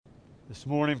This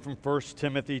morning from 1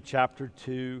 Timothy chapter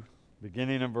 2,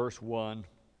 beginning in verse 1.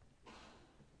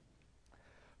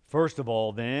 First of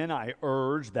all, then, I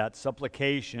urge that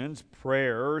supplications,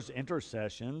 prayers,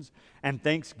 intercessions, and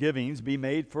thanksgivings be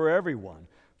made for everyone,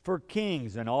 for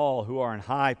kings and all who are in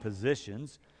high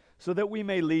positions, so that we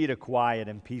may lead a quiet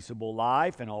and peaceable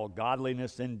life in all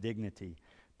godliness and dignity.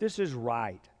 This is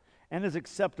right and is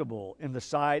acceptable in the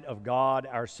sight of God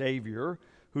our Savior,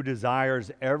 who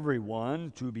desires everyone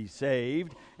to be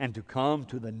saved and to come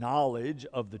to the knowledge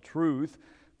of the truth,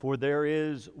 for there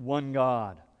is one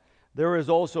God. There is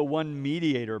also one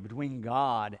mediator between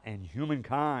God and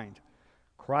humankind,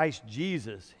 Christ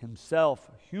Jesus,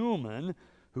 himself human,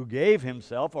 who gave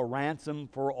himself a ransom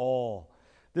for all.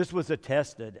 This was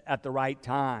attested at the right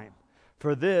time.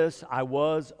 For this I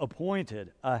was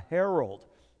appointed a herald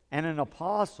and an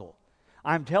apostle.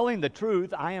 I'm telling the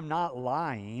truth, I am not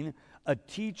lying, a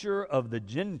teacher of the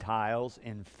Gentiles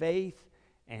in faith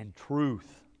and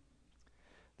truth.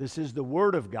 This is the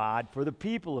word of God for the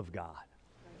people of God.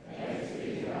 Thanks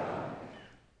be to God.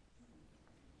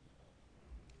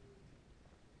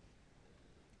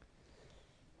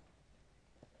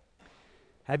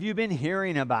 Have you been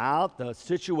hearing about the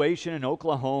situation in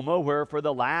Oklahoma where for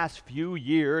the last few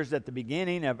years, at the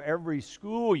beginning of every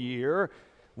school year,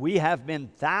 we have been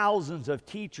thousands of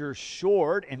teachers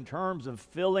short in terms of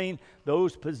filling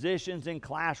those positions in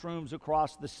classrooms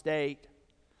across the state?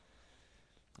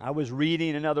 I was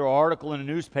reading another article in a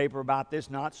newspaper about this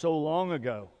not so long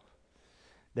ago.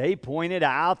 They pointed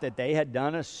out that they had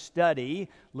done a study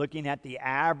looking at the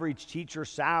average teacher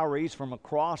salaries from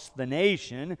across the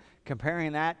nation,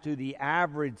 comparing that to the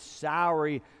average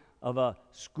salary of a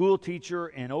school teacher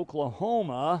in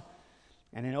Oklahoma.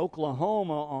 And in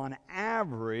Oklahoma, on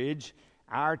average,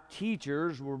 our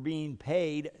teachers were being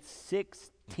paid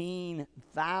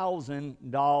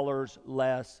 $16,000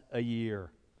 less a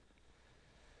year.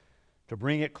 To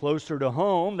bring it closer to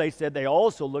home, they said they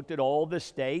also looked at all the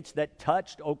states that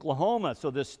touched Oklahoma, so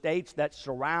the states that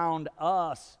surround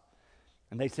us.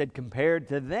 And they said compared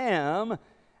to them,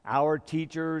 our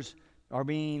teachers are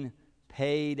being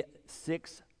paid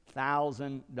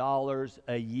 $6,000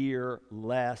 a year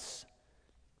less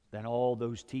than all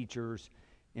those teachers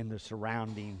in the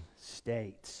surrounding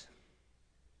states.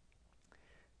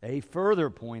 They further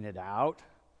pointed out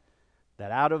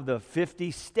that out of the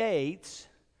 50 states,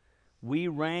 we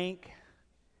rank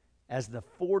as the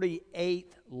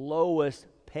 48th lowest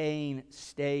paying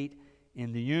state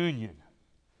in the Union.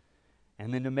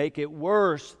 And then to make it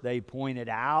worse, they pointed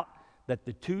out that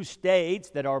the two states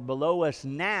that are below us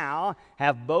now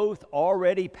have both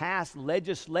already passed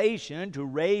legislation to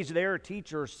raise their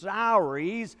teacher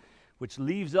salaries, which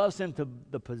leaves us into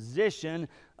the position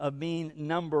of being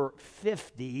number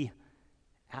 50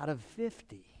 out of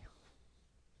 50.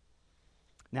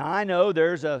 Now, I know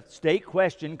there's a state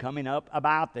question coming up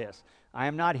about this. I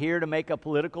am not here to make a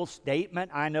political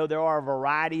statement. I know there are a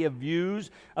variety of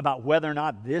views about whether or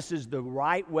not this is the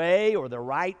right way or the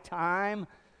right time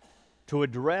to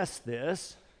address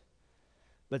this,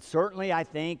 but certainly I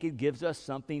think it gives us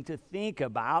something to think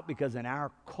about, because in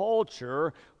our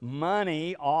culture,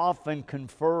 money often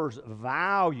confers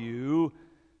value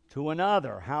to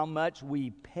another. How much we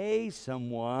pay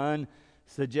someone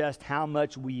suggests how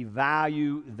much we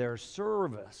value their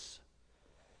service.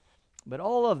 But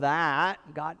all of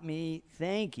that got me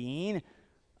thinking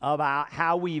about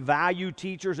how we value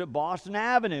teachers at Boston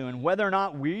Avenue and whether or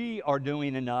not we are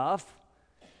doing enough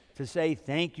to say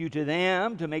thank you to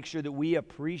them, to make sure that we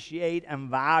appreciate and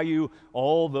value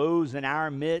all those in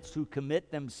our midst who commit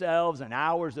themselves and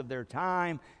hours of their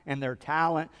time and their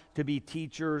talent to be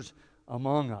teachers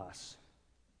among us.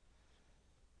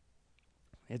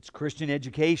 It's Christian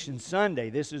Education Sunday.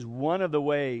 This is one of the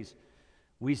ways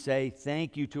we say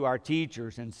thank you to our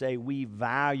teachers and say we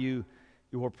value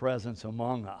your presence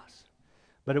among us.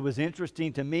 But it was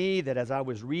interesting to me that as I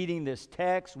was reading this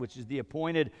text, which is the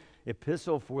appointed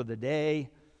epistle for the day,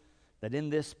 that in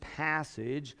this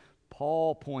passage,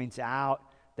 Paul points out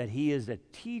that he is a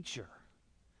teacher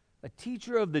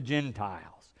of the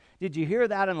Gentiles. Did you hear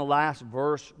that in the last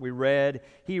verse we read?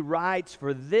 He writes,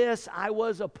 "For this I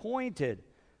was appointed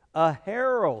a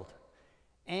herald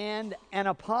and an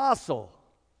apostle,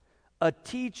 a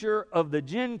teacher of the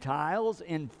Gentiles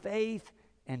in faith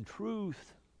and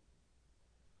truth."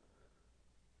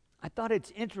 I thought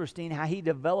it's interesting how he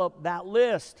developed that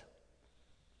list.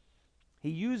 He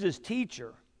uses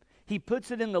teacher. He puts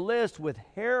it in the list with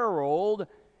herald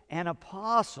and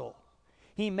apostle.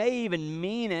 He may even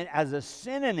mean it as a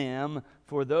synonym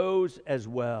for those as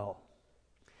well.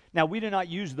 Now, we do not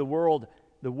use the word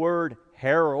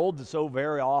herald so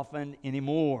very often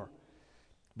anymore.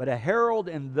 But a herald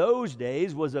in those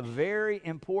days was a very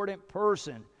important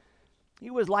person. He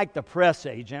was like the press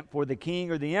agent for the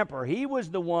king or the emperor. He was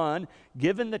the one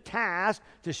given the task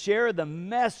to share the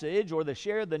message or to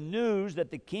share the news that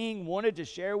the king wanted to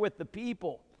share with the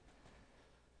people.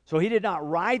 So he did not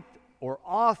write or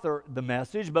author the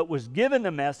message, but was given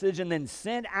the message and then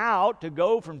sent out to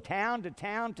go from town to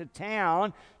town to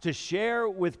town to share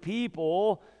with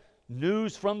people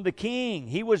news from the king.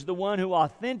 He was the one who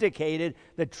authenticated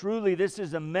that truly this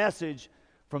is a message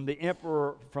from the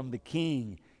emperor, from the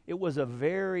king. It was a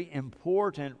very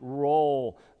important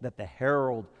role that the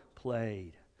herald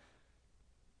played.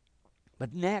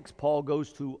 But next, Paul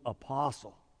goes to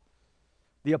apostle.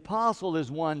 The apostle is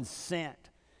one sent.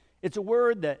 It's a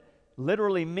word that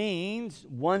literally means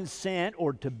one sent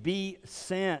or to be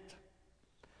sent.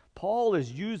 Paul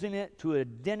is using it to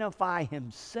identify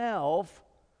himself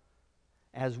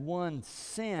as one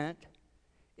sent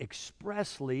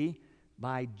expressly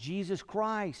by Jesus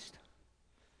Christ.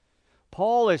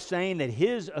 Paul is saying that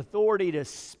his authority to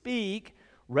speak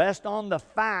rests on the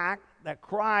fact that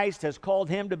Christ has called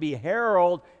him to be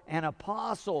herald and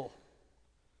apostle,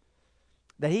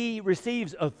 that he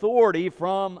receives authority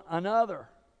from another.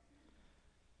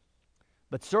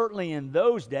 But certainly in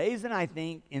those days, and I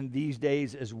think in these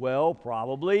days as well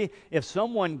probably, if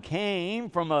someone came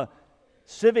from a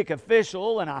civic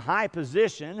official in a high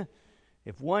position,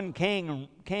 if one came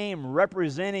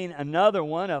representing another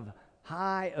one of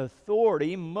high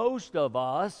authority, most of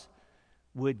us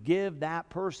would give that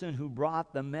person who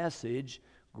brought the message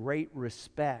great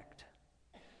respect.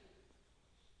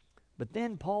 But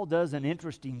then Paul does an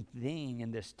interesting thing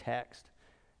in this text.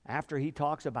 After he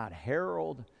talks about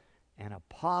herald and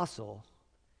apostle,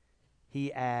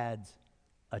 he adds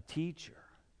a teacher.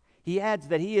 He adds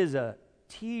that he is a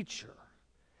teacher.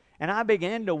 And I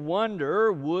began to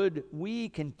wonder, would we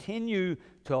continue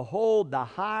to hold the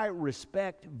high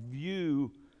respect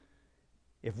view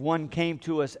if one came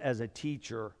to us as a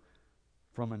teacher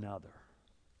from another?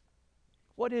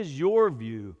 What is your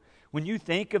view? When you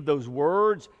think of those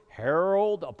words,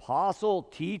 herald, apostle,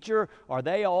 teacher, are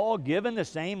they all given the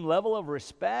same level of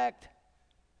respect?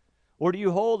 Or do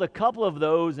you hold a couple of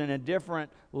those in a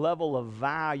different level of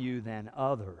value than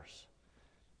others?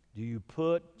 Do you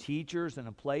put teachers in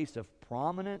a place of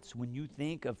prominence when you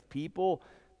think of people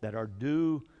that are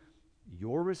due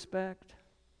your respect?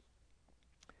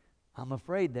 I'm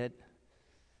afraid that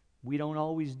we don't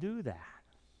always do that.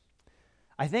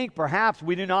 I think perhaps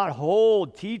we do not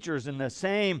hold teachers in the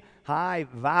same high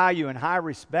value and high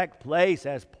respect place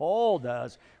as Paul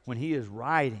does when he is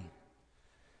writing.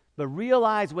 But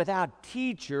realize without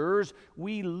teachers,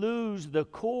 we lose the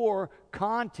core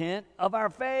content of our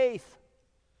faith.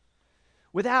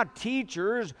 Without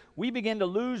teachers, we begin to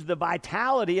lose the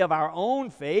vitality of our own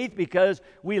faith because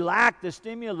we lack the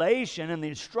stimulation and the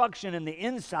instruction and the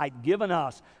insight given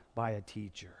us by a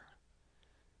teacher.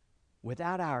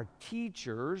 Without our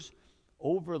teachers,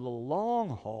 over the long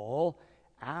haul,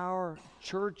 our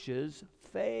churches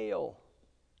fail.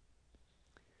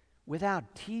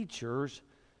 Without teachers,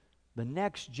 the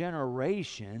next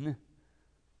generation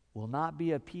will not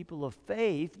be a people of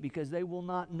faith because they will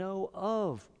not know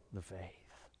of the faith.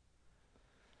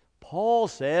 Paul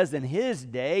says in his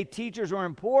day, teachers are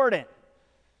important.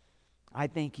 I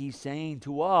think he's saying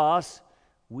to us,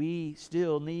 we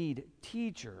still need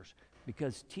teachers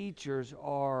because teachers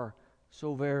are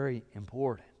so very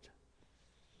important.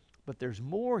 But there's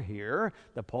more here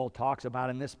that Paul talks about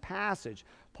in this passage.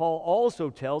 Paul also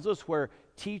tells us where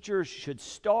teachers should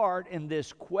start in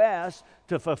this quest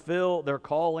to fulfill their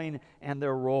calling and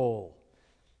their role.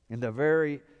 In the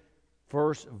very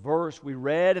first verse we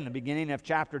read in the beginning of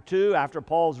chapter 2, after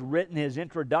Paul's written his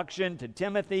introduction to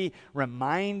Timothy,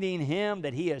 reminding him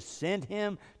that he has sent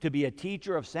him to be a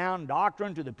teacher of sound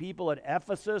doctrine to the people at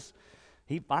Ephesus,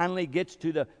 he finally gets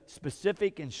to the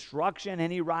specific instruction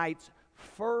and he writes,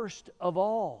 first of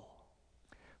all,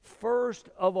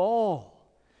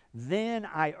 then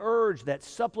I urge that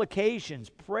supplications,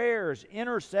 prayers,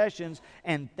 intercessions,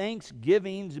 and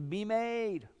thanksgivings be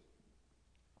made.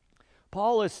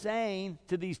 Paul is saying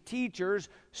to these teachers,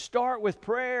 start with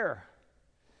prayer.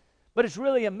 But it's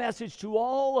really a message to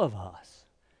all of us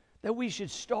that we should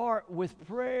start with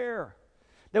prayer,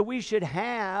 that we should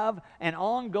have an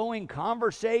ongoing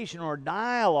conversation or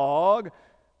dialogue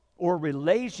or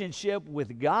relationship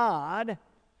with God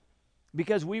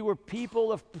because we were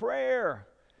people of prayer.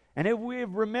 And if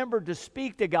we've remembered to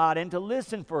speak to God and to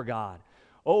listen for God.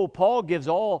 Oh, Paul gives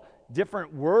all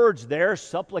different words there,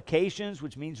 supplications,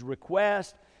 which means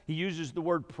request. He uses the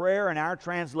word prayer in our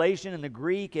translation. In the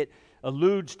Greek, it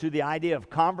alludes to the idea of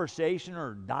conversation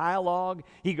or dialogue.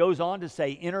 He goes on to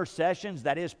say intercessions,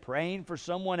 that is praying for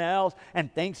someone else,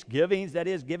 and thanksgivings, that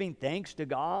is giving thanks to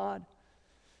God.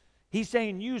 He's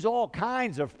saying use all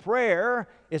kinds of prayer.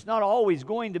 It's not always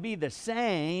going to be the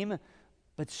same,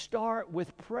 but start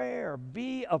with prayer.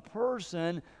 Be a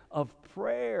person of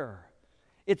prayer.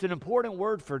 It's an important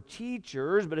word for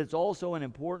teachers, but it's also an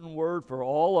important word for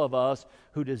all of us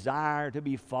who desire to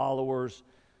be followers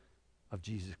of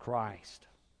Jesus Christ.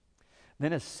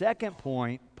 Then a second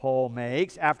point Paul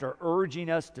makes after urging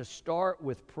us to start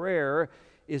with prayer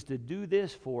is to do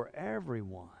this for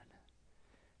everyone.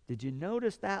 Did you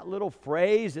notice that little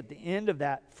phrase at the end of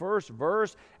that first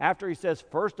verse after he says,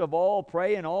 first of all,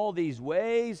 pray in all these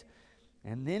ways?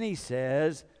 And then he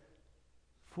says,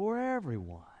 for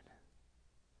everyone.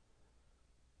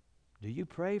 Do you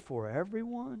pray for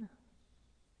everyone?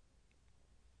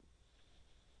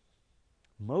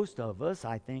 Most of us,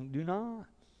 I think, do not.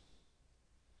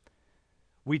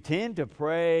 We tend to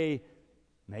pray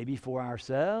maybe for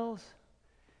ourselves,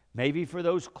 maybe for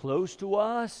those close to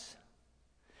us,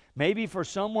 maybe for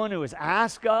someone who has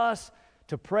asked us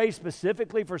to pray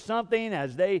specifically for something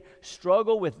as they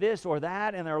struggle with this or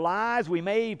that in their lives. We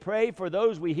may pray for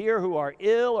those we hear who are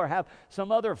ill or have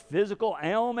some other physical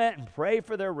ailment and pray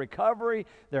for their recovery,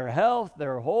 their health,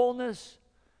 their wholeness.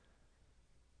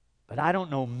 But I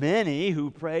don't know many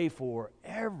who pray for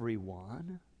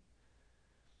everyone.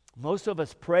 Most of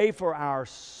us pray for our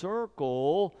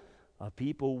circle of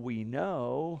people we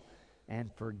know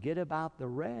and forget about the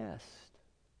rest.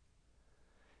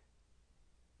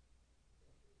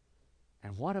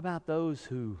 And what about those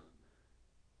who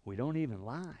we don't even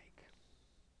like?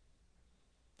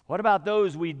 What about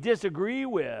those we disagree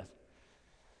with?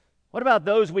 What about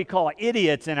those we call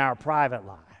idiots in our private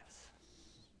lives?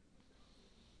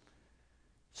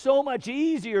 So much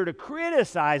easier to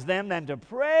criticize them than to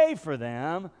pray for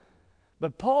them.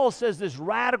 But Paul says this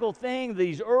radical thing to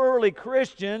these early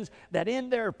Christians that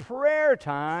in their prayer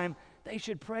time, they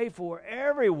should pray for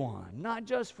everyone, not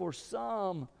just for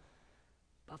some,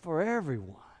 but for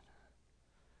everyone.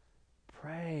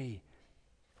 Pray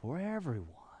for everyone.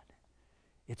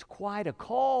 It's quite a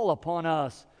call upon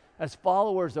us as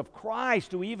followers of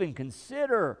Christ to even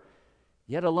consider,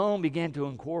 yet alone begin to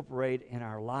incorporate in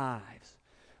our lives.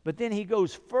 But then he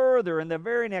goes further in the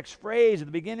very next phrase at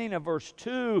the beginning of verse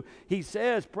 2. He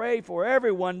says, pray for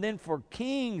everyone, then for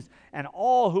kings and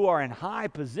all who are in high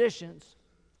positions.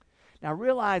 Now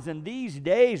realize in these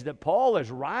days that Paul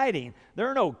is writing, there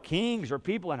are no kings or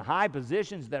people in high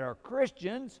positions that are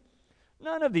Christians.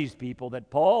 None of these people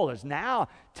that Paul is now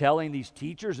telling these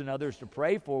teachers and others to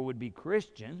pray for would be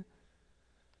Christian.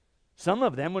 Some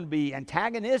of them would be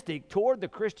antagonistic toward the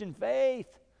Christian faith.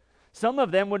 Some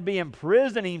of them would be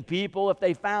imprisoning people if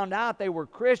they found out they were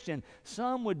Christian.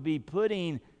 Some would be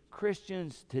putting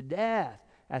Christians to death,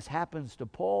 as happens to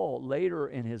Paul later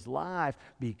in his life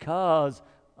because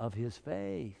of his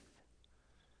faith.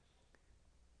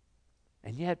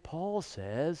 And yet Paul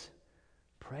says,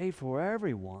 pray for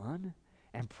everyone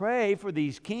and pray for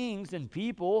these kings and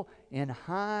people in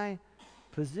high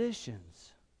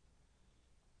positions.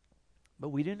 But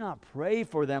we do not pray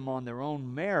for them on their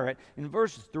own merit. In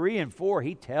verses 3 and 4,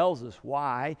 he tells us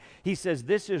why. He says,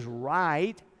 this is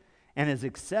right and is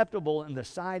acceptable in the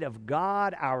sight of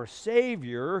God our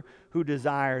Savior, who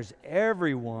desires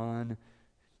everyone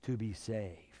to be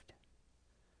saved.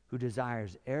 Who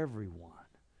desires everyone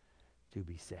to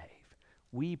be saved.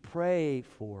 We pray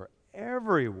for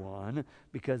everyone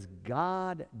because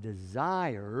God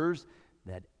desires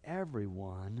that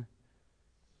everyone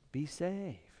be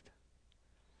saved.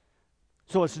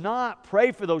 So it's not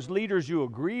pray for those leaders you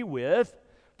agree with,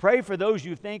 pray for those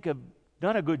you think have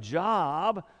done a good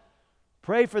job,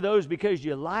 pray for those because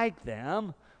you like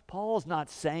them. Paul's not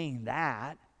saying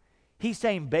that. He's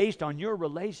saying based on your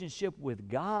relationship with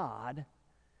God,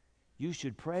 you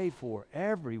should pray for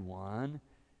everyone,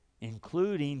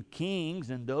 including kings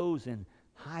and those in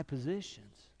high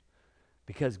positions,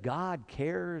 because God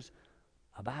cares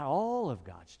about all of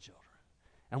God's children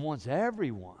and wants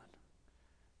everyone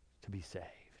to be saved.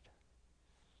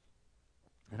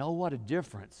 And oh, what a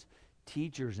difference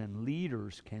teachers and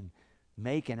leaders can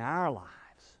make in our lives.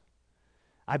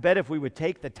 I bet if we would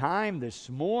take the time this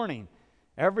morning,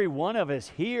 every one of us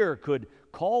here could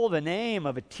call the name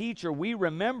of a teacher we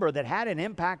remember that had an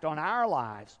impact on our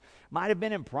lives. Might have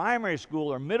been in primary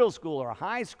school or middle school or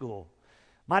high school.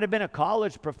 Might have been a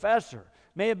college professor.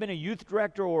 May have been a youth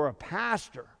director or a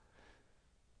pastor.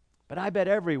 But I bet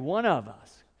every one of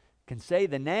us can say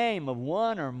the name of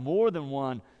one or more than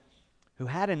one who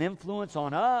had an influence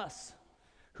on us,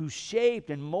 who shaped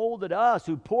and molded us,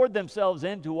 who poured themselves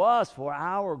into us for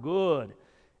our good,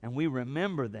 and we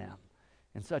remember them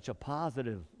in such a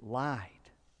positive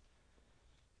light.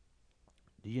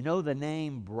 Do you know the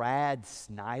name Brad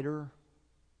Snyder?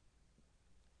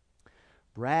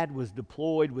 Brad was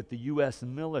deployed with the U.S.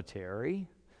 military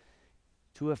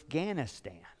to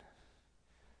Afghanistan.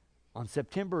 On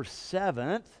September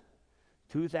 7th,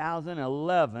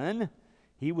 2011,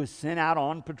 he was sent out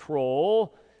on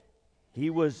patrol. He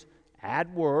was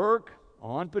at work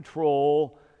on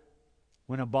patrol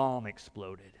when a bomb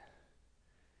exploded.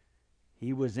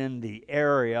 He was in the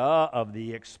area of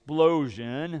the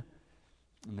explosion,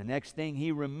 and the next thing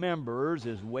he remembers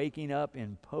is waking up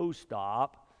in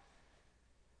post-op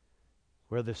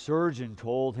where the surgeon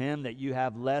told him that you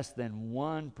have less than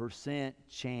 1%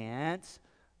 chance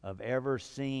of ever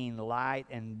seeing light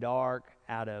and dark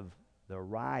out of the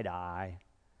right eye,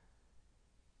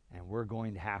 and we're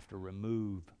going to have to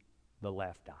remove the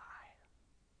left eye.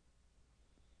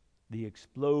 The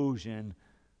explosion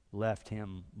left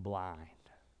him blind.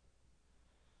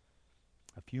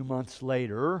 A few months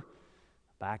later,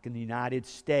 back in the United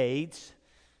States,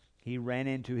 he ran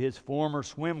into his former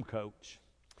swim coach.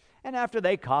 And after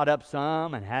they caught up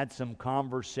some and had some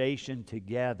conversation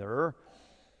together,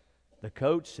 the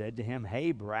coach said to him,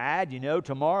 "Hey, Brad, you know,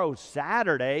 tomorrow's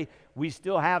Saturday. We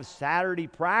still have Saturday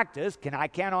practice. Can I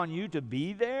count on you to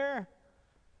be there?"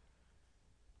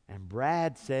 And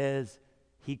Brad says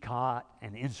he caught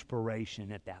an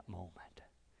inspiration at that moment.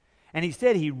 And he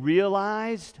said he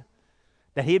realized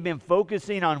that he had been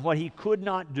focusing on what he could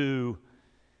not do,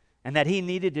 and that he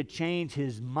needed to change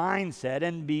his mindset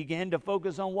and begin to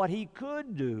focus on what he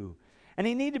could do. And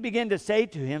he needed to begin to say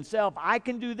to himself, I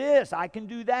can do this, I can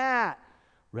do that,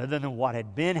 rather than what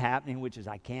had been happening, which is,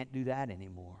 I can't do that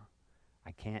anymore.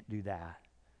 I can't do that.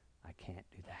 I can't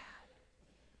do that.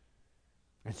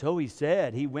 And so he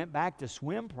said he went back to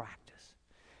swim practice.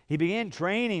 He began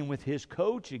training with his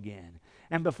coach again.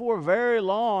 And before very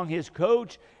long, his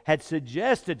coach had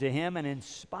suggested to him and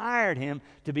inspired him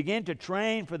to begin to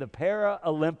train for the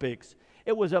Paralympics.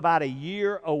 It was about a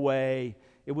year away.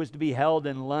 It was to be held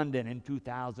in London in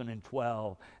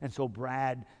 2012. And so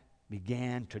Brad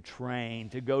began to train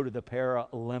to go to the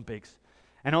Paralympics.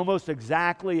 And almost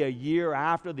exactly a year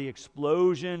after the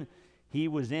explosion, he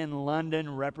was in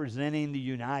London representing the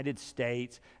United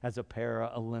States as a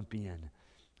Paralympian.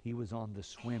 He was on the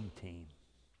swim team.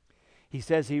 He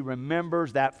says he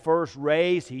remembers that first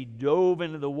race. He dove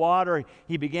into the water.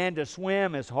 He began to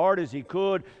swim as hard as he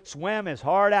could, swam as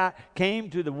hard out, came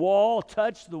to the wall,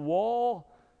 touched the wall.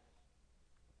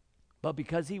 But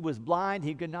because he was blind,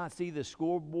 he could not see the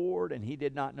scoreboard, and he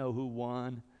did not know who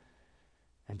won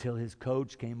until his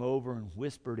coach came over and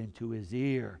whispered into his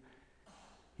ear.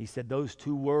 He said those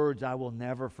two words I will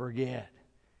never forget.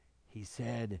 He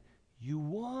said, "You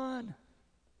won.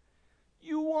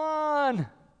 You won."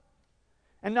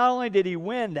 And not only did he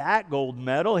win that gold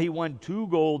medal, he won 2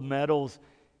 gold medals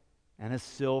and a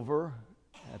silver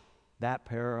at that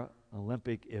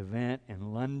Paralympic event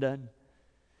in London.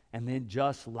 And then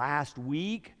just last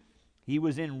week, he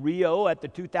was in Rio at the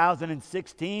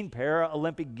 2016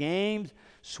 Paralympic Games,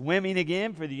 swimming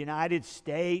again for the United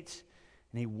States.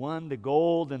 And he won the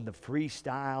gold in the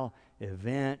freestyle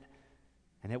event.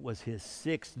 And it was his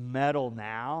 6th medal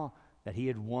now that he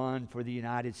had won for the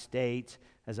United States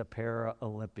as a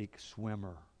Paralympic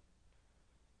swimmer.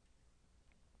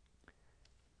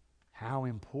 How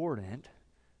important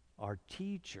are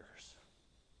teachers?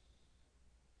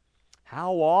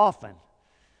 How often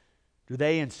do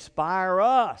they inspire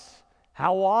us?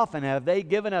 How often have they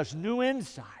given us new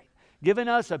insight, given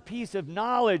us a piece of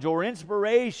knowledge or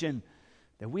inspiration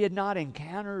that we had not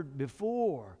encountered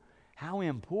before? How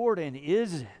important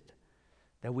is it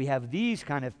that we have these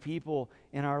kind of people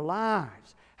in our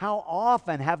lives? How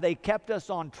often have they kept us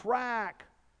on track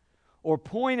or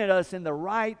pointed us in the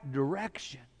right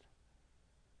direction?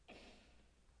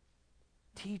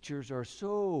 Teachers are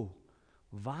so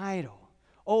vital.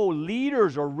 Oh,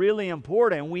 leaders are really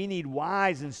important. We need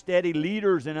wise and steady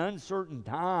leaders in uncertain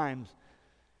times.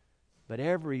 But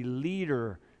every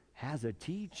leader has a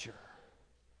teacher.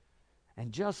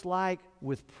 And just like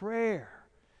with prayer,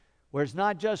 where it's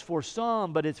not just for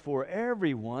some, but it's for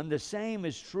everyone, the same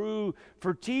is true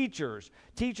for teachers.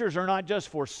 Teachers are not just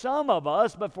for some of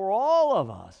us, but for all of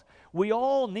us. We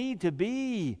all need to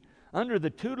be under the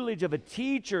tutelage of a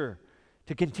teacher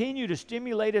to continue to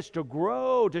stimulate us to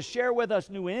grow, to share with us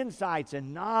new insights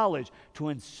and knowledge, to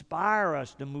inspire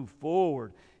us to move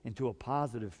forward into a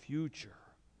positive future.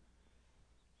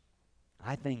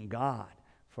 I thank God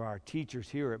for our teachers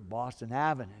here at Boston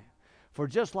Avenue, For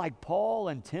just like Paul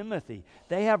and Timothy,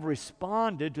 they have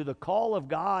responded to the call of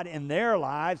God in their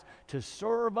lives to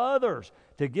serve others,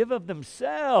 to give of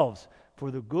themselves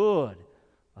for the good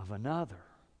of another.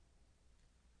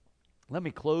 Let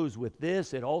me close with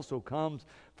this. It also comes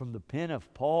from the pen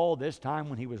of Paul, this time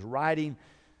when he was writing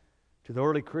to the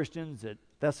early Christians at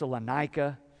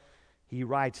Thessalonica. He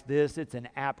writes this. It's an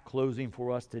apt closing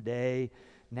for us today.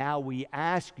 Now we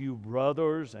ask you,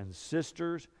 brothers and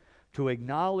sisters, to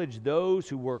acknowledge those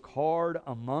who work hard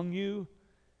among you,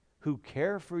 who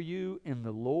care for you in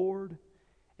the Lord,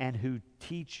 and who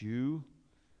teach you.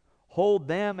 Hold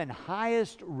them in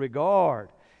highest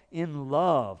regard in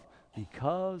love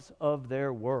because of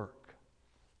their work.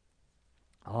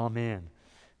 Amen.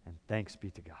 And thanks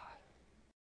be to God.